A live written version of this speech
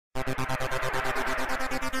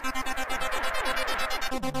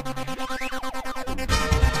Hi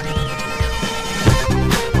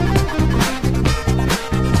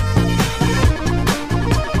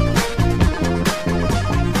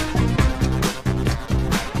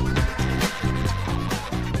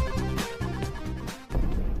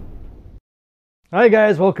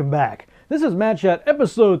guys, welcome back. This is Matt Chat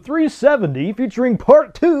episode 370 featuring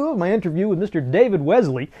part 2 of my interview with Mr. David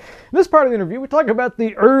Wesely. In this part of the interview we talk about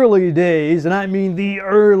the early days, and I mean the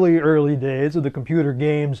early days of the computer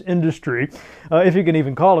games industry, if you can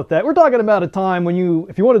even call it that. We're talking about a time when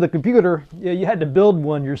if you wanted a computer, you had to build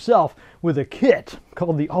one yourself with a kit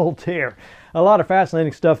called the Altair. A lot of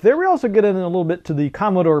fascinating stuff there. We also get in a little bit to the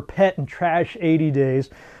Commodore PET and Trash 80 days.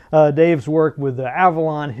 Dave's work with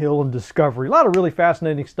Avalon Hill and Discovery. A lot of really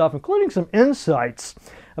fascinating stuff, including some insights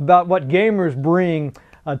about what gamers bring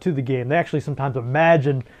to the game. They actually sometimes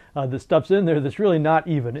imagine that stuff's in there that's really not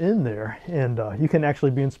even in there. And you can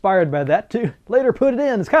actually be inspired by that to later put it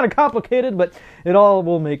in. It's kind of complicated, but it all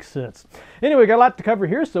will make sense. Anyway, got a lot to cover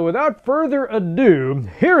here, so without further ado,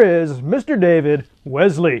 here is Mr. David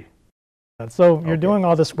Wesely. So you're doing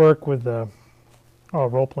all this work with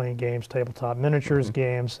role-playing games, tabletop, miniatures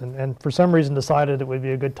games, and for some reason decided it would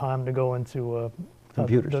be a good time to go into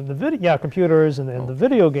computers. Computers and the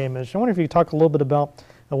video game industry. I wonder if you could talk a little bit about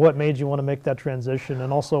what made you want to make that transition,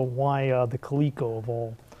 and also why the Coleco of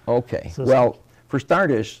all. Okay. systems. Well, for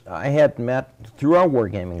starters, I had met, through our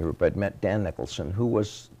wargaming group, I'd met Dan Nicholson, who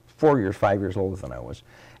was 5 years older than I was,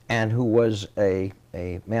 and who was a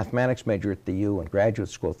mathematics major at the U and graduate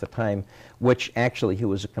school at the time, which actually he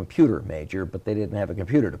was a computer major, but they didn't have a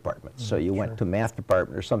computer department. So you went to math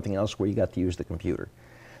department or something else where you got to use the computer.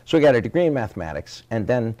 So he got a degree in mathematics, and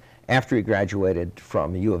then after he graduated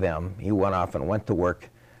from U of M, he went off and went to work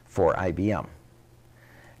for IBM.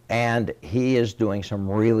 And he is doing some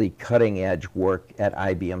really cutting edge work at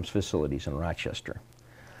IBM's facilities in Rochester.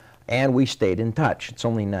 And we stayed in touch. It's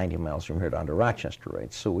only 90 miles from here down to Rochester,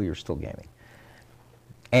 right? So we were still gaming.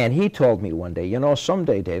 And he told me one day, you know,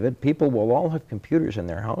 someday, David, people will all have computers in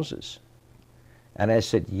their houses. And I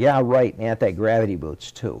said, yeah, right, and anti-gravity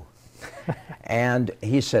boots, too. And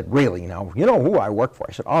he said, really, you know who I work for?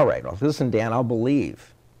 I said, all right, well, listen, Dan, I'll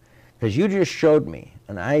believe. Because you just showed me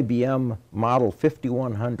an IBM Model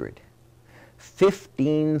 5100,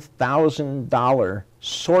 $15,000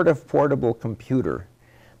 sort of portable computer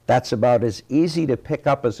that's about as easy to pick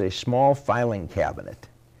up as a small filing cabinet,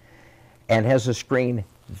 and has a screen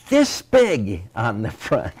this big on the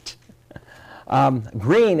front.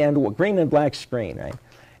 Green and black screen, right?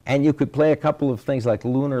 And you could play a couple of things like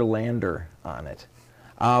Lunar Lander on it.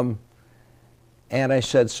 And I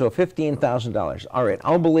said, so $15,000. All right,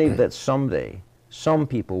 I'll believe that someday some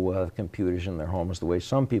people will have computers in their homes the way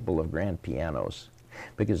some people have grand pianos,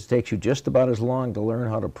 because it takes you just about as long to learn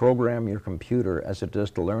how to program your computer as it does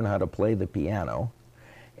to learn how to play the piano.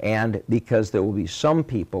 And because there will be some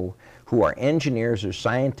people who are engineers or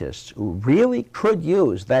scientists who really could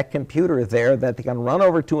use that computer there that they can run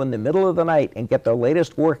over to in the middle of the night and get their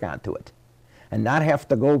latest work onto it, and not have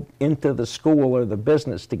to go into the school or the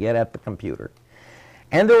business to get at the computer.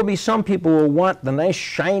 And there will be some people who will want the nice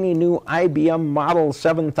shiny new IBM Model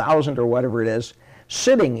 7000 or whatever it is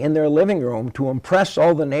sitting in their living room to impress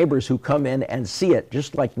all the neighbors who come in and see it,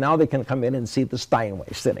 just like now they can come in and see the Steinway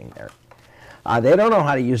sitting there. They don't know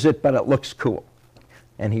how to use it, but it looks cool.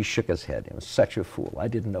 And he shook his head. He was such a fool. I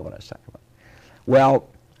didn't know what I was talking about. Well,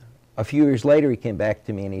 a few years later, he came back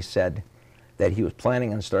to me and he said that he was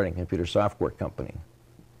planning on starting a computer software company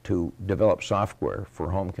to develop software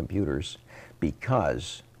for home computers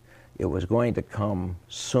because it was going to come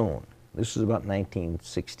soon. This is about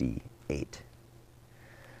 1968.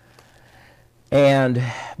 And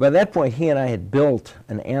by that point, he and I had built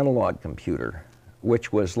an analog computer,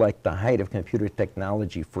 which was like the height of computer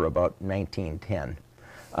technology for about 1910.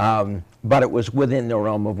 But it was within the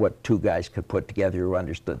realm of what two guys could put together who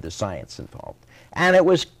understood the science involved. And it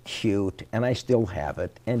was cute, and I still have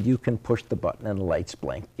it, and you can push the button and the lights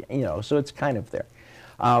blink, you know, so it's kind of there.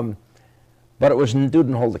 But it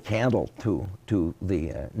didn't hold a candle to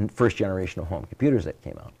the first generation of home computers that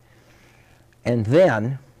came out. And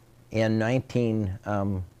then, in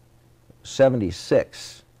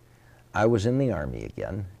 1976, I was in the Army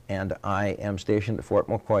again, and I am stationed at Fort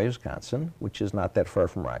McCoy, Wisconsin, which is not that far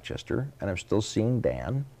from Rochester, and I'm still seeing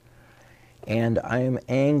Dan. And I am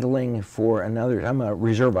angling for another, I'm a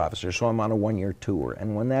reserve officer, so I'm on a one-year tour,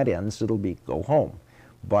 and when that ends, it'll be go home.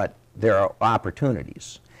 But there are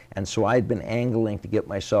opportunities. And so I'd been angling to get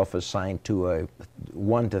myself assigned to a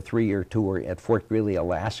 1 to 3 year tour at Fort Greely,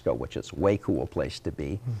 Alaska, which is a way cool place to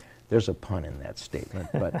be. There's a pun in that statement,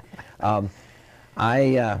 but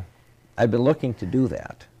I I've been looking to do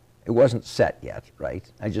that. It wasn't set yet, right?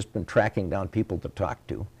 I'd just been tracking down people to talk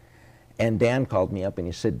to. And Dan called me up and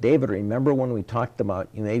he said, David, remember when we talked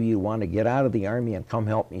about maybe you want to get out of the Army and come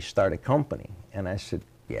help me start a company? And I said,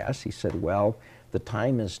 yes. He said, well, the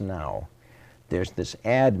time is now. There's this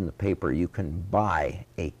ad in the paper. You can buy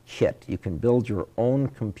a kit. You can build your own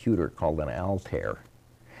computer called an Altair.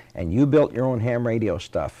 And you built your own ham radio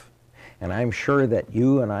stuff. And I'm sure that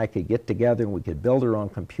you and I could get together and we could build our own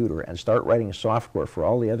computer and start writing software for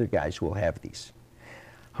all the other guys who will have these.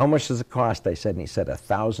 How much does it cost? I said, and he said,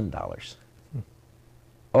 $1,000.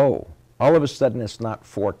 Oh, all of a sudden it's not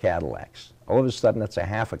 4 Cadillacs. All of a sudden it's a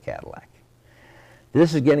half a Cadillac.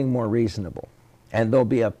 This is getting more reasonable. And there'll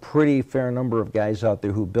be a pretty fair number of guys out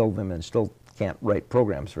there who build them and still can't write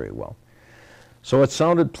programs very well. So it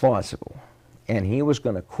sounded plausible. And he was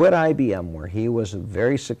going to quit IBM, where he was a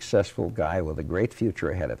very successful guy with a great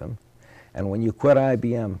future ahead of him. And when you quit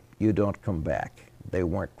IBM, you don't come back. They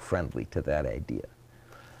weren't friendly to that idea.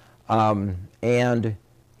 And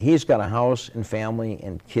he's got a house and family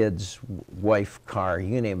and kids, wife, car,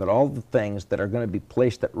 you name it, all the things that are going to be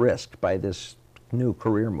placed at risk by this new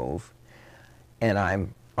career move. And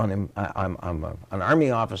I'm an Army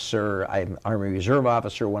officer, I'm an Army Reserve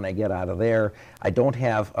officer when I get out of there. I don't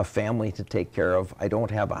have a family to take care of. I don't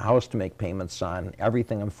have a house to make payments on.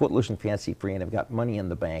 Everything, I'm footloose and fancy free, and I've got money in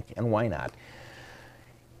the bank, and why not?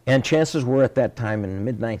 And chances were at that time in the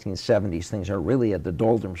mid-1970s, things are really at the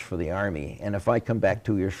doldrums for the Army. And if I come back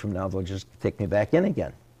 2 years from now, they'll just take me back in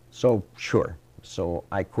again. So, sure. So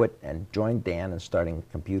I quit and joined Dan in starting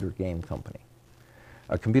a computer game company,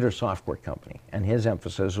 a computer software company. And his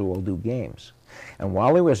emphasis was, we'll do games. And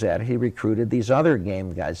while he was at it, he recruited these other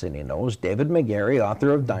game guys that he knows, David McGarry,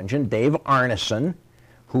 author of Dungeon, Dave Arneson,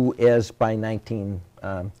 who is, by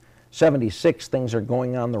 1976, things are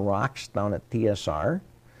going on the rocks down at TSR.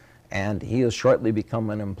 And he has shortly become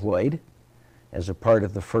unemployed as a part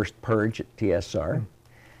of the first purge at TSR.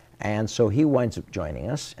 And so he winds up joining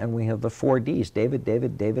us, and we have the 4Ds,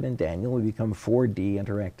 David, and Daniel. We become 4D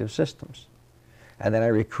Interactive Systems. And then I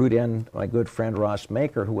recruit in my good friend Ross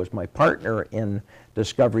Maker, who was my partner in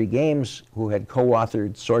Discovery Games, who had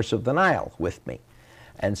co-authored Source of the Nile with me.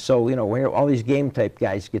 And so, you know, all these game-type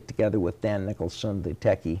guys get together with Dan Nicholson, the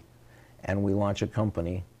techie, and we launch a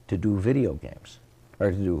company to do video games,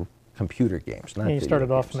 or to do computer games, not video games. You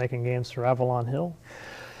started off making games for Avalon Hill?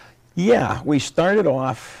 Yeah, we started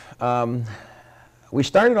off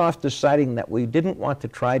deciding that we didn't want to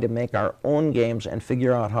try to make our own games and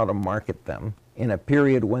figure out how to market them in a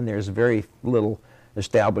period when there's very little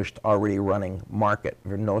established, already running market.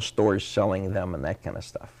 There are no stores selling them and that kind of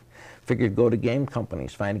stuff. Figured go to game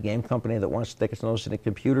companies, find a game company that wants to stick its nose into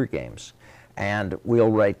computer games, and we'll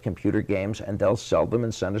write computer games and they'll sell them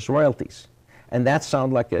and send us royalties. And that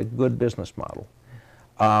sounded like a good business model.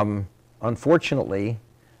 Unfortunately,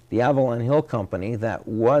 the Avalon Hill company that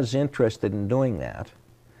was interested in doing that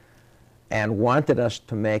and wanted us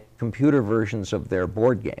to make computer versions of their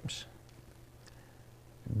board games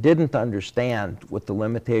didn't understand what the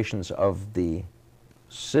limitations of the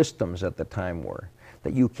systems at the time were,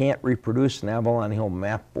 that you can't reproduce an Avalon Hill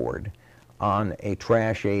map board on a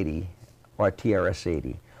Trash 80 or a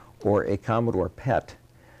TRS-80 or a Commodore PET.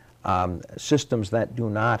 Systems that do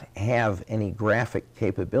not have any graphic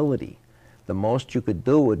capability. The most you could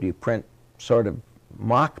do would be print sort of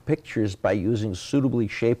mock pictures by using suitably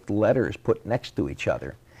shaped letters put next to each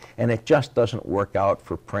other. And it just doesn't work out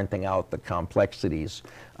for printing out the complexities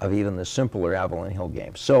of even the simpler Avalon Hill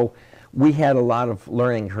games. So we had a lot of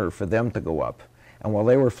learning curve for them to go up. And while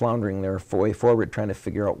they were floundering their way forward trying to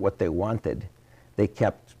figure out what they wanted, they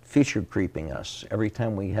kept feature creeping us. Every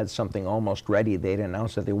time we had something almost ready, they'd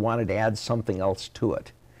announce that they wanted to add something else to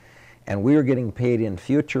it. And we were getting paid in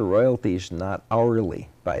future royalties, not hourly,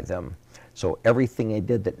 by them. So everything they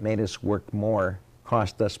did that made us work more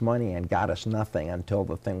cost us money and got us nothing until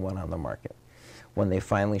the thing went on the market. When they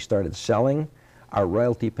finally started selling, our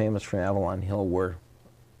royalty payments from Avalon Hill were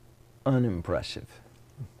unimpressive.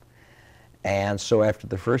 And so after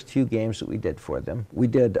the first few games that we did for them, we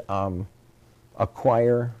did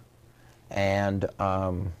Acquire and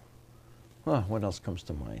what else comes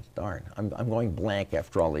to mind? Darn, I'm going blank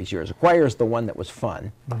after all these years. Acquire is the one that was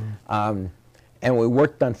fun. Mm-hmm. And we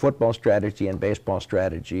worked on football strategy and baseball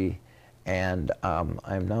strategy, and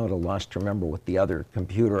I'm now at a loss to remember what the other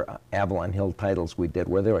computer Avalon Hill titles we did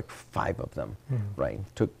were. There were like 5 of them, right?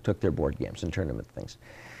 Took their board games and turned them into things.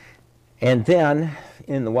 And then,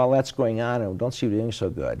 while that's going on, and don't see you doing so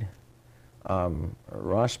good,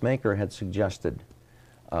 Ross Maker had suggested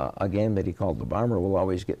a game that he called The Bomber Will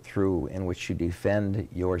Always Get Through, in which you defend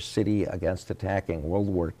your city against attacking World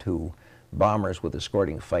War II bombers with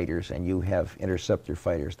escorting fighters, and you have interceptor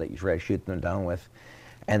fighters that you try to shoot them down with.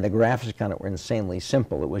 And the graphics on it were insanely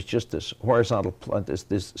simple. It was just this horizontal,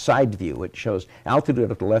 this side view. It shows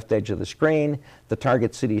altitude at the left edge of the screen, the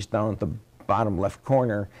target city's down at the bottom left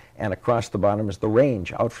corner, and across the bottom is the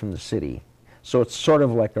range out from the city. So it's sort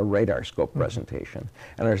of like a radar scope presentation.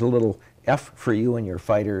 And there's a little F for you and your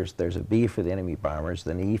fighters, there's a B for the enemy bombers,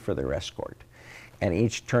 then E for their escort. And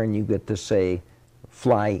each turn you get to say,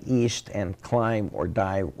 fly east and climb or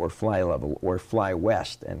dive or fly level, or fly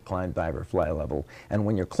west and climb, dive, or fly level. And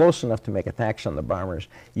when you're close enough to make attacks on the bombers,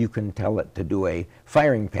 you can tell it to do a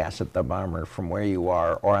firing pass at the bomber from where you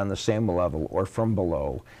are, or on the same level, or from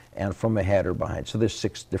below, and from ahead or behind. So there's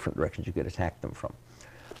 6 different directions you could attack them from.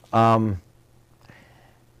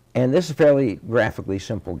 And this is a fairly graphically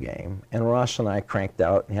simple game. And Ross and I cranked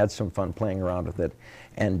out and had some fun playing around with it.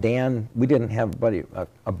 And Dan, we didn't have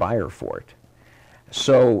a buyer for it.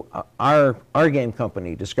 So our game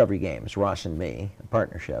company, Discovery Games, Ross and me, a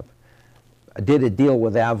partnership, did a deal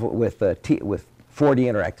with 4D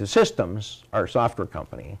Interactive Systems, our software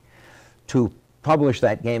company, to publish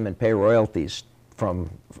that game and pay royalties from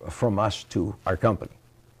us to our company.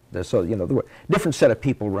 So, you know, there were a different set of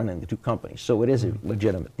people running the 2 companies, so it is a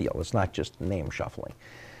legitimate deal. It's not just name shuffling.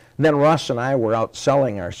 And then Ross and I were out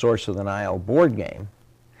selling our Source of the Nile board game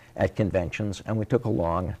at conventions, and we took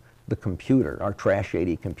along the computer, our Trash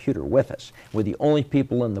 80 computer, with us. We're the only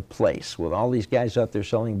people in the place, with all these guys out there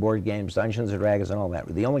selling board games, Dungeons and Dragons and all that.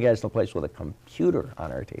 We're the only guys in the place with a computer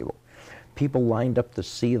on our table. People lined up to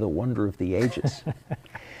see the wonder of the ages.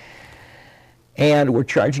 And we're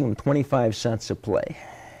charging them 25 cents a play.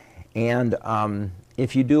 And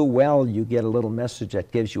if you do well, you get a little message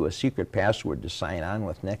that gives you a secret password to sign on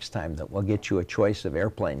with next time that will get you a choice of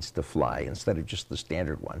airplanes to fly instead of just the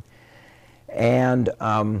standard one. And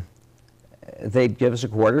they'd give us a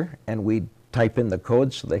quarter, and we'd type in the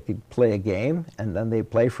code so they could play a game, and then they'd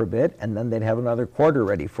play for a bit, and then they'd have another quarter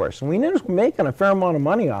ready for us. And we ended up making a fair amount of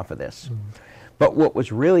money off of this. But what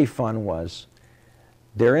was really fun was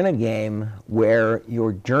they're in a game where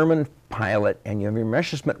you're German pilot and you have your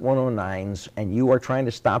Messerschmitt 109s, and you are trying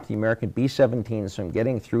to stop the American B-17s from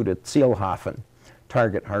getting through to Zielhafen,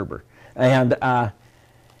 Target Harbor.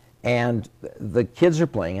 And the kids are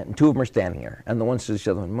playing it, and 2 of them are standing here. And the one says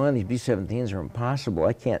to the other one, "Man, these B-17s are impossible.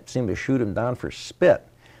 I can't seem to shoot them down for spit."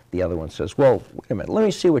 The other one says, "Well, wait a minute, let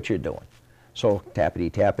me see what you're doing." So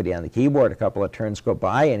tappity, tappity on the keyboard, a couple of turns go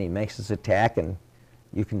by, and he makes his attack, and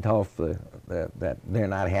you can tell if that they're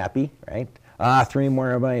not happy, right? 3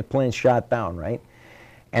 more of my planes shot down, right?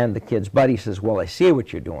 And the kid's buddy says, "Well, I see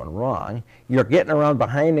what you're doing wrong. You're getting around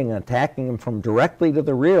behind him and attacking him from directly to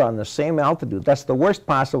the rear on the same altitude. That's the worst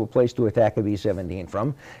possible place to attack a B-17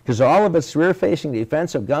 from, because all of its rear-facing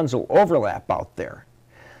defensive guns will overlap out there.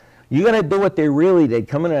 You're going to do what they really did,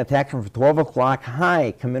 come in and attack from 12 o'clock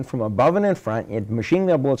high, come in from above and in front, and machine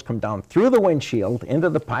gun bullets come down through the windshield into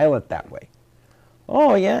the pilot that way."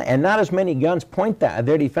 "Oh, yeah, and not as many guns point that,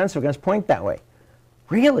 their defensive guns point that way."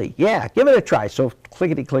 "Really? Yeah, give it a try." So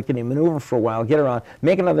clickety-clickety, maneuver for a while, get around,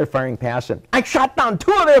 make another firing pass, and I shot down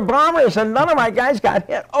 2 of their bombers, and none of my guys got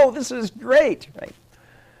hit. Oh, this is great, right?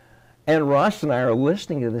 And Ross and I are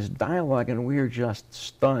listening to this dialogue, and we're just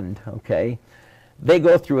stunned, okay? They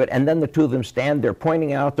go through it, and then the 2 of them stand there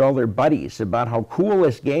pointing out to all their buddies about how cool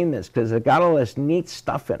this game is, because it got all this neat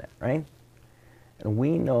stuff in it, right? And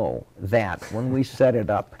we know that when we set it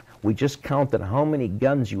up, we just counted how many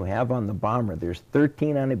guns you have on the bomber. There's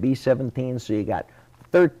 13 on a B-17, so you got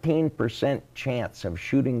 13% chance of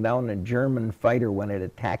shooting down a German fighter when it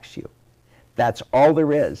attacks you. That's all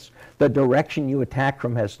there is. The direction you attack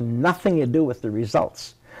from has nothing to do with the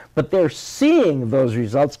results. But they're seeing those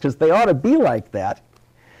results because they ought to be like that.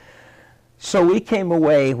 So we came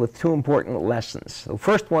away with 2 important lessons. The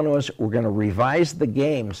first one was we're going to revise the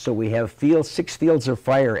game so we have 6 fields of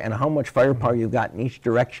fire and how much firepower you've got in each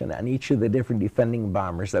direction on each of the different defending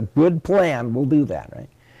bombers. A good plan will do that, right?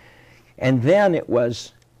 And then it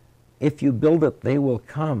was, if you build it, they will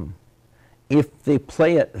come. If they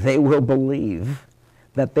play it, they will believe.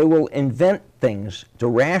 That they will invent things to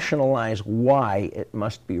rationalize why it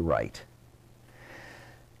must be right.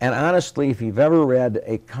 And honestly, if you've ever read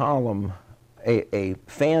a column, a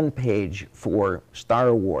fan page for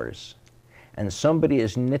Star Wars, and somebody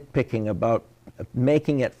is nitpicking about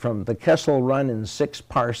making it from the Kessel Run in 6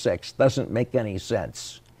 parsecs, doesn't make any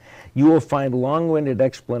sense. You will find long-winded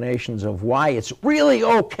explanations of why it's really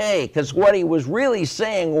okay, because what he was really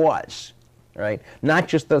saying was, right? Not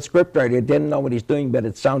just the script writer didn't know what he's doing, but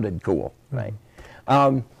it sounded cool, right?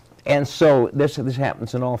 And so this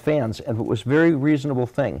happens in all fans, and it was a very reasonable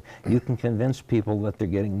thing. You can convince people that they're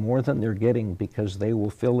getting more than they're getting because they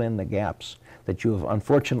will fill in the gaps that you have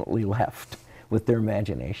unfortunately left with their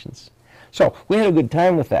imaginations. So we had a good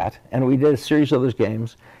time with that, and we did a series of those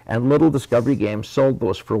games, and Little Discovery Games sold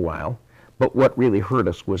those for a while. But what really hurt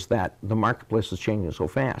us was that the marketplace was changing so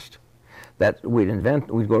fast that we'd go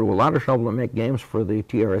to a lot of trouble to make games for the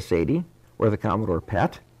TRS-80 or the Commodore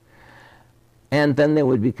PET, and then they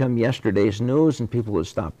would become yesterday's news, and people would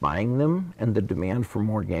stop buying them, and the demand for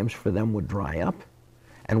more games for them would dry up,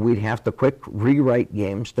 and we'd have to quick rewrite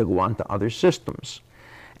games to go on to other systems.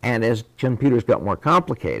 And as computers got more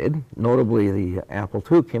complicated, notably the Apple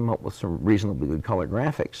II came up with some reasonably good color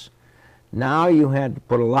graphics. Now you had to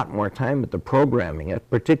put a lot more time into programming it,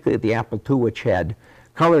 particularly the Apple II, which had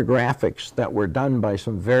color graphics that were done by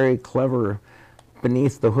some very clever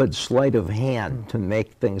beneath the hood sleight of hand to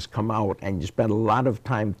make things come out, and you spent a lot of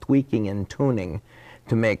time tweaking and tuning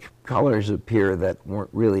to make colors appear that weren't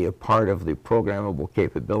really a part of the programmable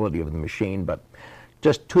capability of the machine, but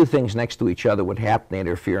just two things next to each other would happen to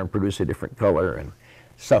interfere and produce a different color and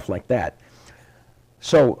stuff like that.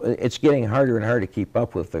 So it's getting harder and harder to keep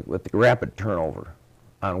up with the rapid turnover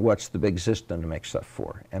on what's the big system to make stuff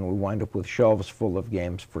for. And we wind up with shelves full of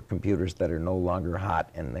games for computers that are no longer hot,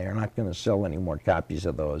 and they're not going to sell any more copies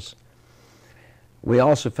of those. We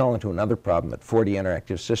also fell into another problem. At 4D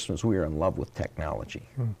Interactive Systems, we were in love with technology.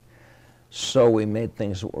 So we made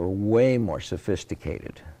things that were way more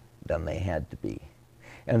sophisticated than they had to be.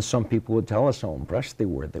 And some people would tell us how impressed they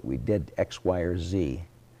were that we did X, Y, or Z,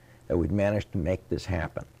 that we'd managed to make this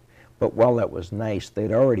happen. But while that was nice,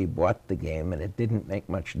 they'd already bought the game, and it didn't make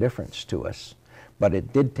much difference to us. But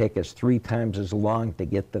it did take us 3 times as long to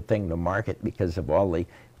get the thing to market because of all the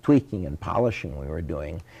tweaking and polishing we were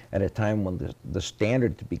doing at a time when the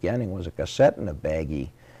standard at the beginning was a cassette and a baggie.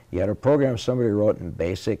 You had a program somebody wrote in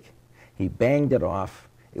BASIC. He banged it off.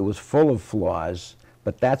 It was full of flaws,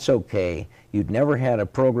 but that's okay. You'd never had a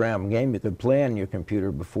program game you could play on your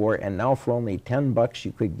computer before, and now for only $10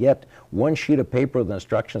 you could get one sheet of paper with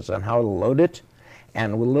instructions on how to load it,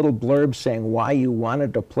 and with a little blurb saying why you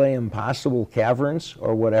wanted to play Impossible Caverns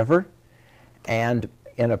or whatever, and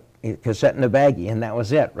in a cassette and a baggie, and that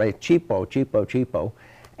was it, right? Cheapo, cheapo, cheapo.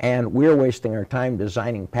 And we're wasting our time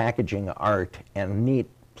designing packaging art and neat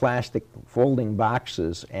plastic folding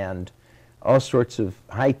boxes and all sorts of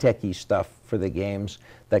high-techy stuff for the games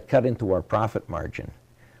that cut into our profit margin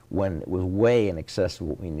when it was way in excess of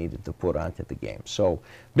what we needed to put onto the game. So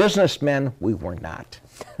businessmen, we were not.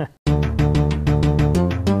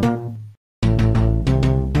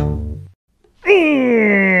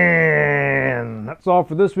 And that's all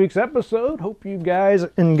for this week's episode. Hope you guys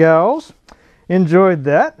and gals enjoyed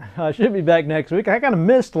that. I should be back next week. I kind of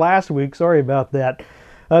missed last week. Sorry about that.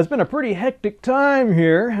 It's been a pretty hectic time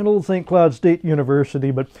here at Old St. Cloud State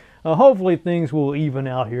University, but hopefully things will even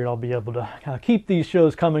out here and I'll be able to keep these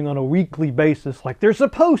shows coming on a weekly basis like they're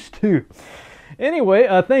supposed to. Anyway,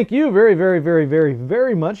 thank you very, very, very, very,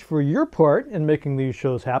 very much for your part in making these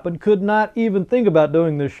shows happen. Could not even think about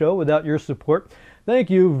doing this show without your support. Thank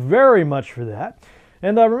you very much for that.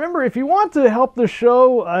 And remember, if you want to help the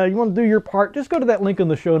show, you want to do your part, just go to that link in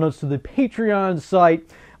the show notes to the Patreon site.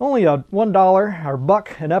 Only $1 or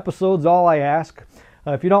 $1 an episode's all I ask.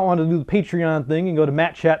 If you don't want to do the Patreon thing, you can go to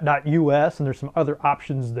mattchat.us, and there's some other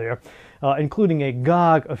options there, including a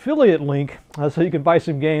GOG affiliate link, so you can buy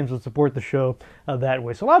some games and support the show that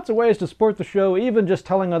way. So lots of ways to support the show, even just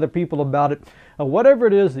telling other people about it. Whatever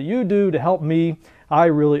it is that you do to help me, I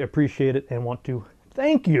really appreciate it and want to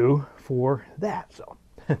thank you for that. So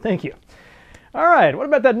thank you. All right, what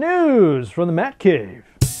about that news from the Matt Cave?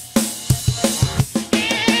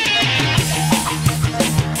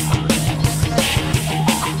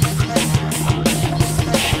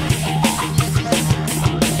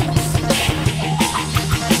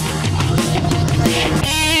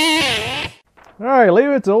 All right, leave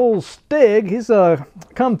it to old Stig. He's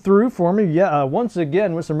come through for me once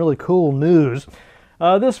again with some really cool news.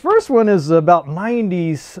 This first one is about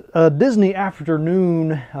 90s Disney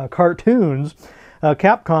afternoon cartoons.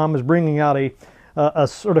 Capcom is bringing out a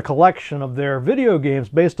sort of collection of their video games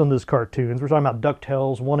based on these cartoons. We're talking about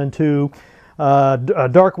DuckTales 1 and 2,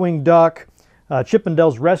 Darkwing Duck, Chip 'n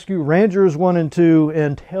Dale's Rescue, Rangers 1 and 2,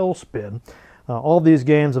 and Tailspin. All these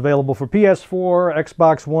games available for PS4,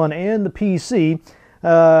 Xbox One, and the PC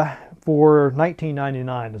for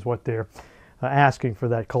 $19.99 is what they're asking for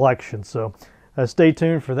that collection. So stay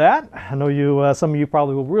tuned for that. I know some of you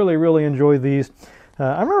probably will really, really enjoy these.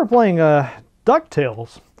 I remember playing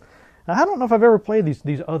DuckTales. I don't know if I've ever played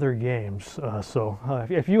these other games. So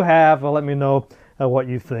if you have, let me know. what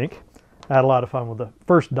you think. I had a lot of fun with the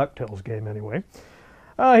first DuckTales game anyway.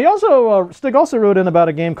 He also, Stig also wrote in about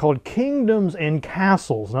a game called Kingdoms and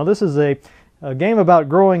Castles. Now this is a game about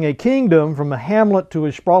growing a kingdom from a hamlet to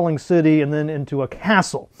a sprawling city and then into a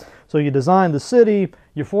castle. So you design the city,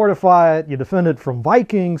 you fortify it, you defend it from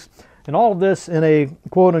Vikings, and all of this in a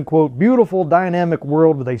quote-unquote beautiful dynamic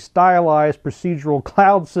world with a stylized procedural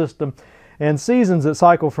cloud system and seasons that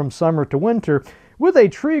cycle from summer to winter with a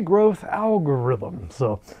tree growth algorithm.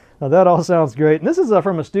 So that all sounds great. And this is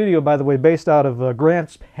from a studio, by the way, based out of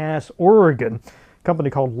Grants Pass, Oregon, a company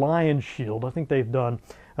called Lion Shield. I think they've done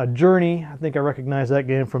Journey. I think I recognize that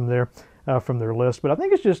game from their list. But I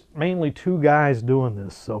think it's just mainly two guys doing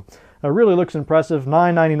this. So really looks impressive.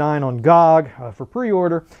 $9.99 on GOG for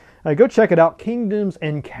pre-order. Go check it out, Kingdoms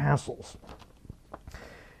and Castles.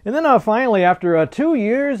 And then finally, after 2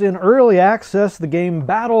 years in early access, the game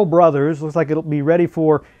Battle Brothers looks like it'll be ready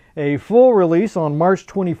for a full release on March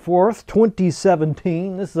 24th,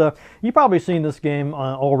 2017. This you've probably seen this game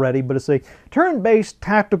already, but it's a turn-based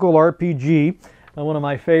tactical RPG, one of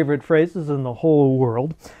my favorite phrases in the whole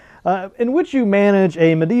world, in which you manage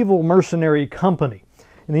a medieval mercenary company.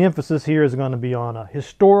 And the emphasis here is going to be on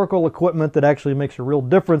historical equipment that actually makes a real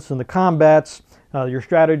difference in the combats, your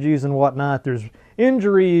strategies and whatnot. There's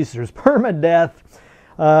injuries, there's permadeath,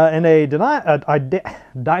 and a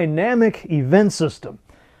dynamic event system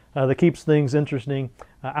that keeps things interesting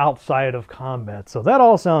outside of combat. So that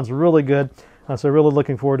all sounds really good. So really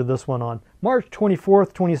looking forward to this one on March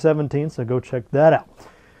 24th, 2017. So go check that out.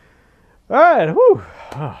 All right, whew.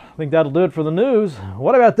 I think that'll do it for the news.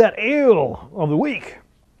 What about that ale of the week?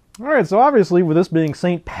 All right, so obviously with this being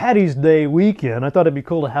St. Paddy's Day weekend, I thought it'd be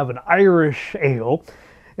cool to have an Irish ale.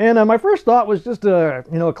 And my first thought was just a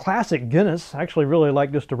classic Guinness. I actually really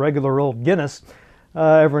like just a regular old Guinness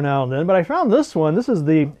every now and then. But I found this one. This is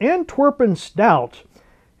the Antwerpen Stout.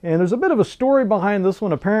 And there's a bit of a story behind this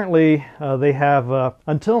one. Apparently, they have,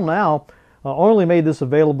 until now, only made this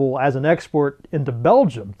available as an export into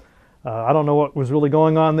Belgium. I don't know what was really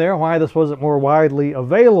going on there, why this wasn't more widely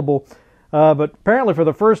available. But apparently for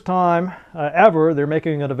the first time ever, they're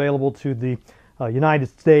making it available to the United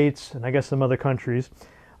States and I guess some other countries.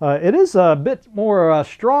 It is a bit more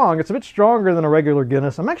strong. It's a bit stronger than a regular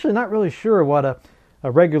Guinness. I'm actually not really sure what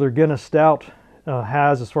a regular Guinness Stout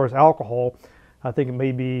has as far as alcohol. I think it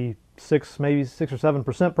may be maybe 6 or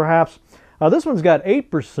 7% perhaps. This one's got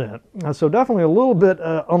 8%, so definitely a little bit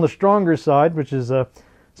on the stronger side, which is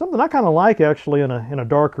something I kind of like actually in a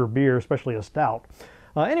darker beer, especially a stout.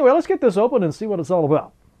 Anyway, let's get this open and see what it's all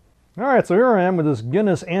about. All right, so here I am with this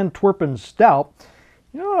Guinness Antwerpen Stout.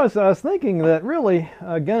 I was thinking that really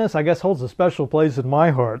Guinness, I guess, holds a special place in my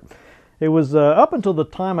heart. It was up until the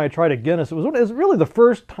time I tried a Guinness, it was really the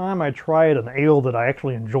first time I tried an ale that I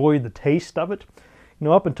actually enjoyed the taste of it.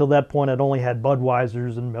 Up until that point, I'd only had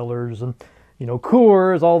Budweisers and Millers and,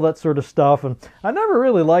 Coors, all that sort of stuff. And I never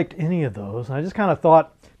really liked any of those. I just kind of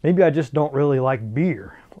thought, maybe I just don't really like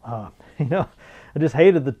beer. I just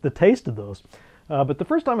hated the taste of those. But the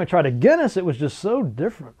first time I tried a Guinness, it was just so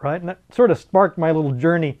different, right? And that sort of sparked my little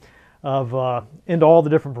journey of into all the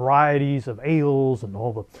different varieties of ales and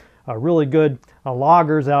all the really good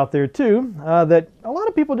lagers out there too that a lot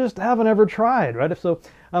of people just haven't ever tried, right? So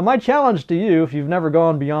my challenge to you, if you've never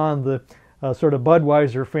gone beyond the sort of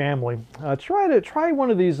Budweiser family, try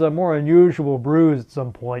one of these more unusual brews at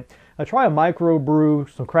some point. Try a micro brew,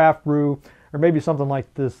 some craft brew, or maybe something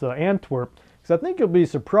like this Antwerp, because I think you'll be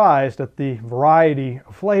surprised at the variety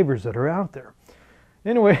of flavors that are out there.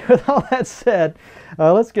 Anyway, with all that said,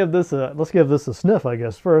 let's give this a sniff, I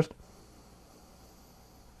guess, first.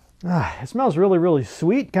 It smells really, really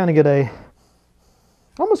sweet. Kind of get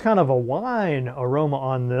almost kind of a wine aroma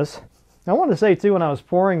on this. I want to say too, when I was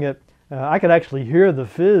pouring it, I could actually hear the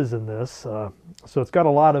fizz in this. So it's got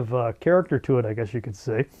a lot of character to it, I guess you could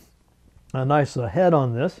say. A nice head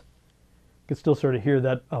on this. You can still sort of hear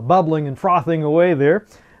that bubbling and frothing away there.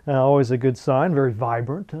 Always a good sign. Very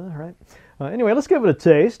vibrant, right? Anyway, let's give it a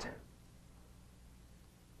taste.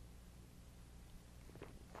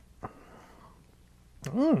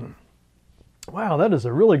 Wow, that is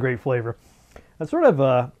a really great flavor. It's sort of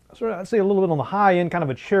I'd say a little bit on the high end, kind of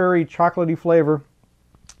a cherry, chocolatey flavor.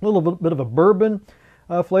 A little bit of a bourbon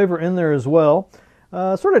flavor in there as well.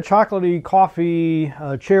 Sort of chocolatey, coffee,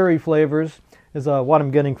 cherry flavors is what I'm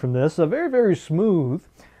getting from this. Very, very smooth.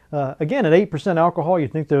 Again, at 8% alcohol,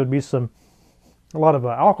 you'd think there would be a lot of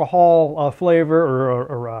alcohol flavor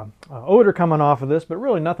or odor coming off of this, but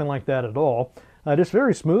really nothing like that at all. Just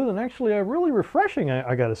very smooth and actually really refreshing,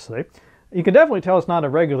 I gotta say. You can definitely tell it's not a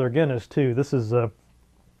regular Guinness too. This is,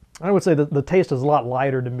 I would say that the taste is a lot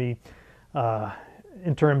lighter to me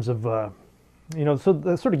in terms of, you know, so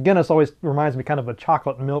the sort of Guinness always reminds me kind of a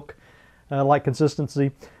chocolate milk like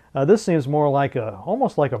consistency. This seems more like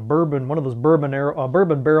almost like a bourbon, one of those bourbon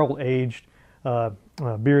barrel aged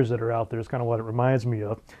beers that are out there. Is kind of what it reminds me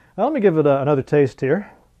of. Let me give it another taste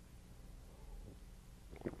here.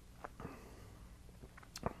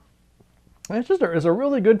 It's just there's a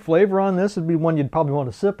really good flavor on this. It'd be one you'd probably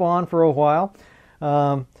want to sip on for a while.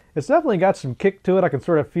 It's definitely got some kick to it. I can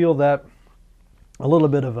sort of feel that a little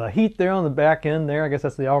bit of a heat there on the back end there. I guess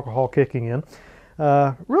that's the alcohol kicking in.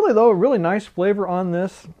 Really though, really nice flavor on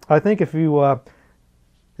this. I think if you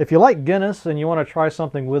like Guinness and you want to try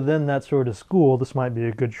something within that sort of school, this might be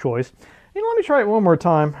a good choice. You know, let me try it one more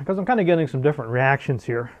time because I'm kind of getting some different reactions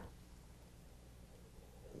here.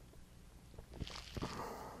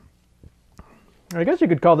 I guess you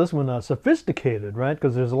could call this one sophisticated, right?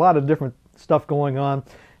 Because there's a lot of different stuff going on.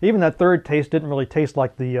 Even that third taste didn't really taste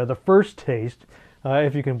like the first taste,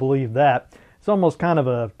 if you can believe that. It's almost kind of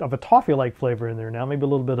a toffee-like flavor in there now. Maybe a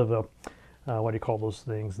little bit of a what do you call those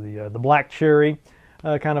things? The black cherry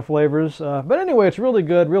kind of flavors. But anyway, it's really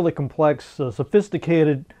good, really complex,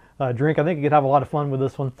 sophisticated drink. I think you could have a lot of fun with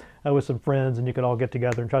this one with some friends, and you could all get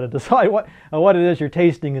together and try to decide what it is you're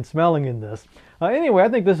tasting and smelling in this. Anyway, I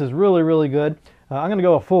think this is really, really good. I'm going to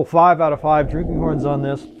go a full 5 out of 5 drinking horns on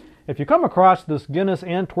this. If you come across this Guinness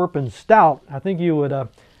Antwerpen Stout, I think you would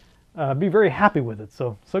be very happy with it.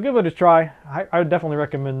 So give it a try. I would definitely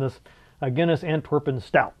recommend this Guinness Antwerpen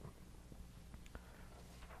Stout.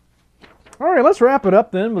 All right, let's wrap it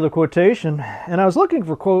up then with a quotation. And I was looking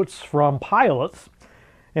for quotes from pilots,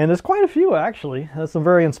 and there's quite a few actually. There's some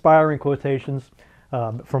very inspiring quotations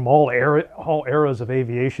from all eras of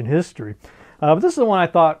aviation history. But this is the one I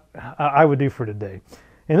thought I would do for today.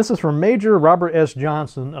 And this is from Major Robert S.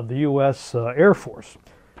 Johnson of the U.S. Air Force.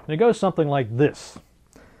 And it goes something like this.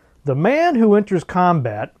 The man who enters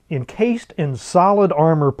combat encased in solid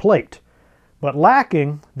armor plate, but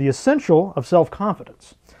lacking the essential of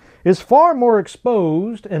self-confidence, is far more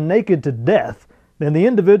exposed and naked to death than the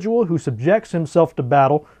individual who subjects himself to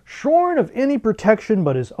battle, shorn of any protection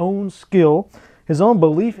but his own skill, his own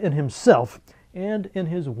belief in himself, and in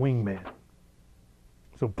his wingman.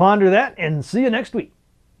 So ponder that and see you next week.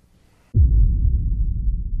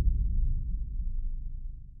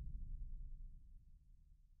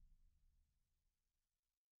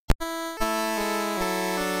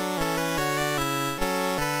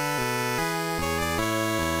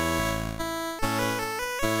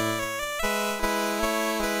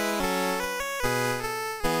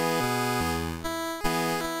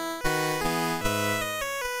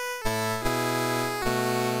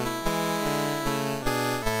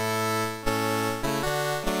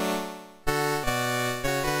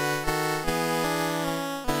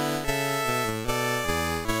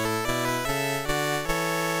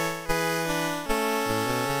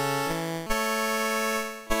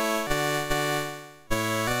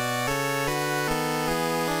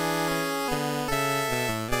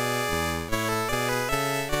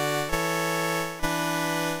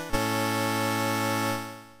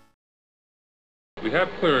 We have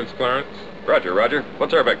clearance, Clarence. Roger, Roger.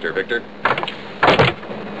 What's our vector, Victor?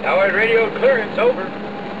 Howard radio clearance over.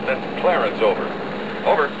 That's Clarence over.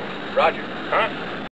 Over. Roger. Huh?